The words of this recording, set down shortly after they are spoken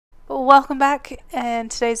Welcome back. In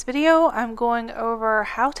today's video, I'm going over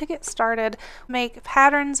how to get started, make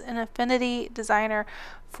patterns in Affinity Designer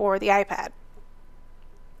for the iPad.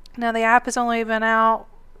 Now the app has only been out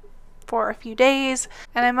for a few days,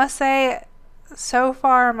 and I must say, so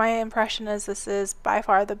far my impression is this is by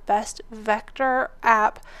far the best vector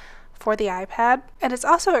app for the iPad. And it's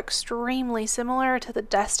also extremely similar to the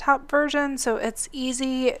desktop version, so it's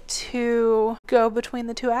easy to go between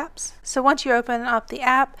the two apps. So once you open up the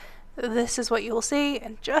app, this is what you'll see.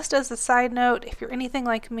 And just as a side note, if you're anything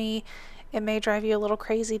like me, it may drive you a little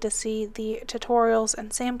crazy to see the tutorials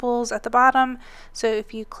and samples at the bottom. So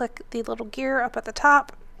if you click the little gear up at the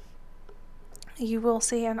top, you will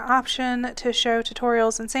see an option to show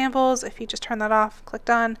tutorials and samples. If you just turn that off, click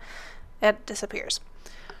done, it disappears.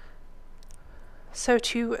 So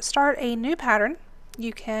to start a new pattern,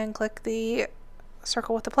 you can click the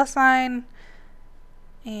circle with the plus sign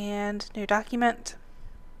and new document.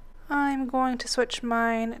 I'm going to switch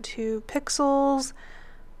mine to pixels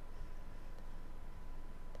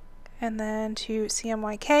and then to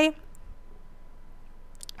CMYK,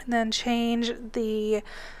 and then change the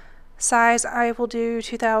size. I will do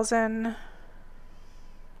 2000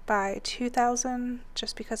 by 2000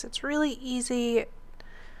 just because it's really easy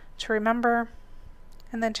to remember,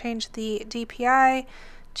 and then change the DPI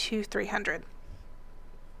to 300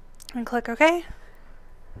 and click OK.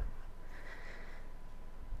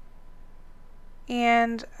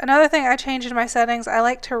 And another thing I changed in my settings, I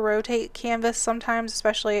like to rotate canvas sometimes,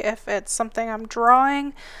 especially if it's something I'm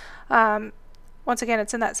drawing. Once again,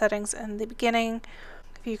 it's in that settings in the beginning.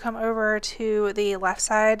 If you come over to the left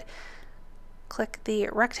side, click the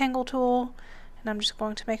rectangle tool, and I'm just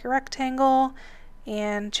going to make a rectangle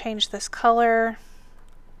and change this color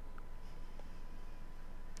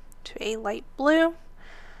to a light blue.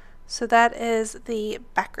 So that is the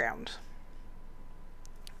background.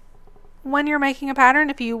 When you're making a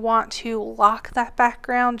pattern, if you want to lock that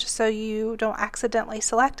background just so you don't accidentally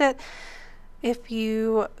select it, if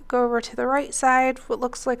you go over to the right side, what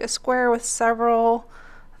looks like a square with several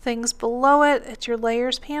things below it, it's your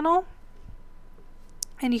layers panel.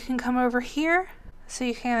 And you can come over here so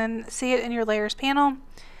you can see it in your layers panel.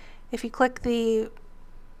 If you click the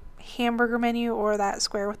hamburger menu or that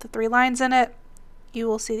square with the 3 lines in it, you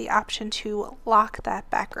will see the option to lock that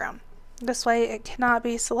background. This way it cannot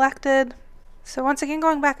be selected. So once again,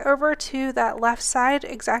 going back over to that left side,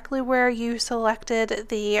 exactly where you selected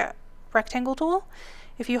the rectangle tool,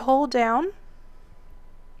 if you hold down,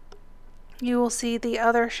 you will see the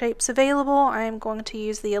other shapes available. I am going to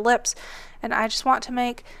use the ellipse, and I just want to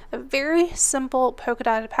make a very simple polka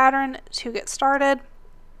dotted pattern to get started.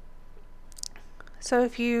 So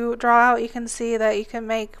if you draw out, you can see that you can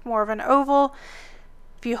make more of an oval.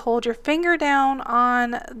 If you hold your finger down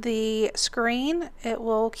on the screen, it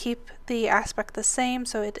will keep the aspect the same,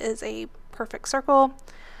 so it is a perfect circle.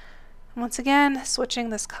 Once again,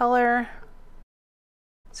 switching this color.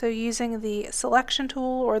 So using the selection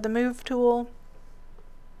tool or the move tool,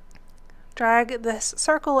 drag this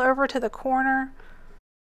circle over to the corner,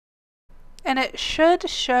 and it should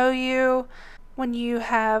show you when you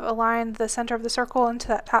have aligned the center of the circle into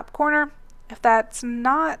that top corner. If that's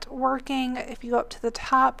not working, if you go up to the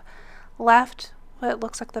top left, it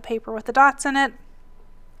looks like the paper with the dots in it,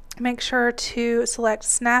 make sure to select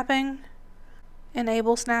snapping,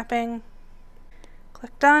 enable snapping,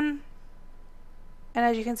 click done, and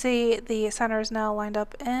as you can see, the center is now lined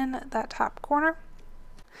up in that top corner.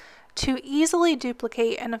 To easily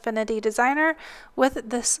duplicate an Affinity Designer with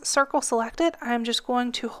this circle selected, I'm just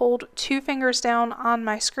going to hold 2 fingers down on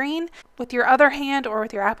my screen. With your other hand or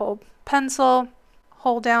with your Apple Pencil,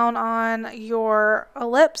 hold down on your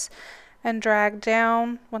ellipse and drag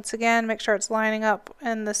down. Once again, make sure it's lining up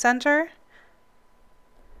in the center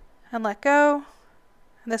and let go.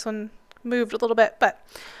 And this one moved a little bit, but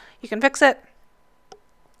you can fix it.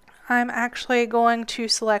 I'm actually going to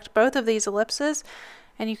select both of these ellipses,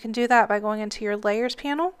 and you can do that by going into your layers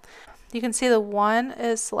panel. You can see the one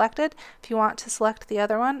is selected. If you want to select the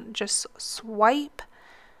other one, just swipe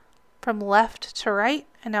from left to right,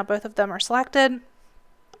 and now both of them are selected.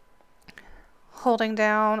 Holding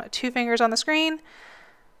down 2 fingers on the screen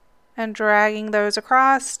and dragging those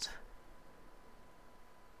across.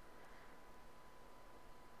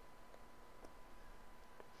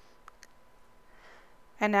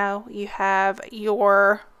 And now you have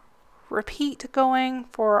your repeat going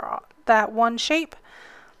for that one shape.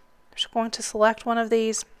 I'm just going to select one of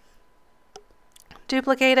these,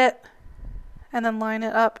 duplicate it, and then line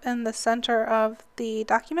it up in the center of the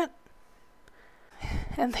document.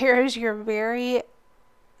 And there is your very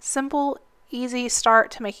simple, easy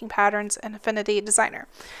start to making patterns in Affinity Designer.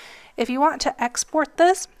 If you want to export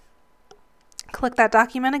this, click that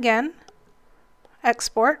document again,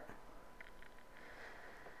 export.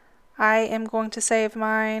 I am going to save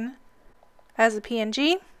mine as a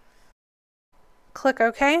PNG. Click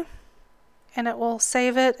OK, and it will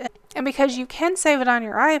save it. And because you can save it on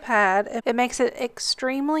your iPad, it makes it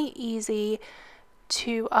extremely easy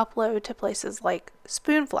to upload to places like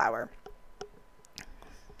Spoonflower.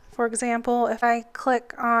 For example, if I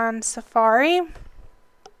click on Safari,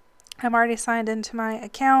 I'm already signed into my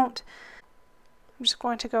account. I'm just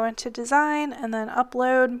going to go into Design and then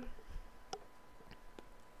Upload.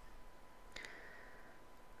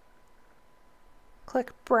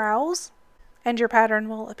 Click Browse, and your pattern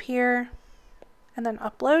will appear, and then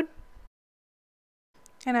Upload.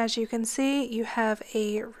 And as you can see, you have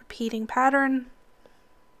a repeating pattern.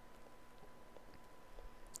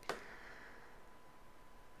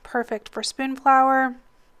 Perfect for Spoonflower.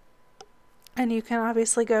 And you can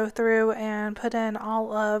obviously go through and put in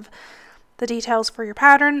all of the details for your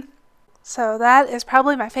pattern. So that is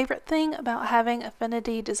probably my favorite thing about having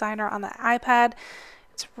Affinity Designer on the iPad.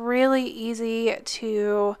 It's really easy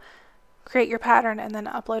to create your pattern and then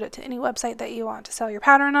upload it to any website that you want to sell your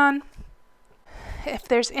pattern on. If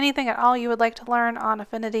there's anything at all you would like to learn on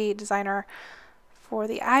Affinity Designer for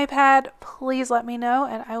the iPad, please let me know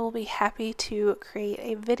and I will be happy to create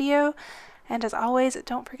a video. And as always,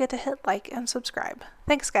 don't forget to hit like and subscribe.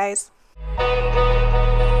 Thanks, guys.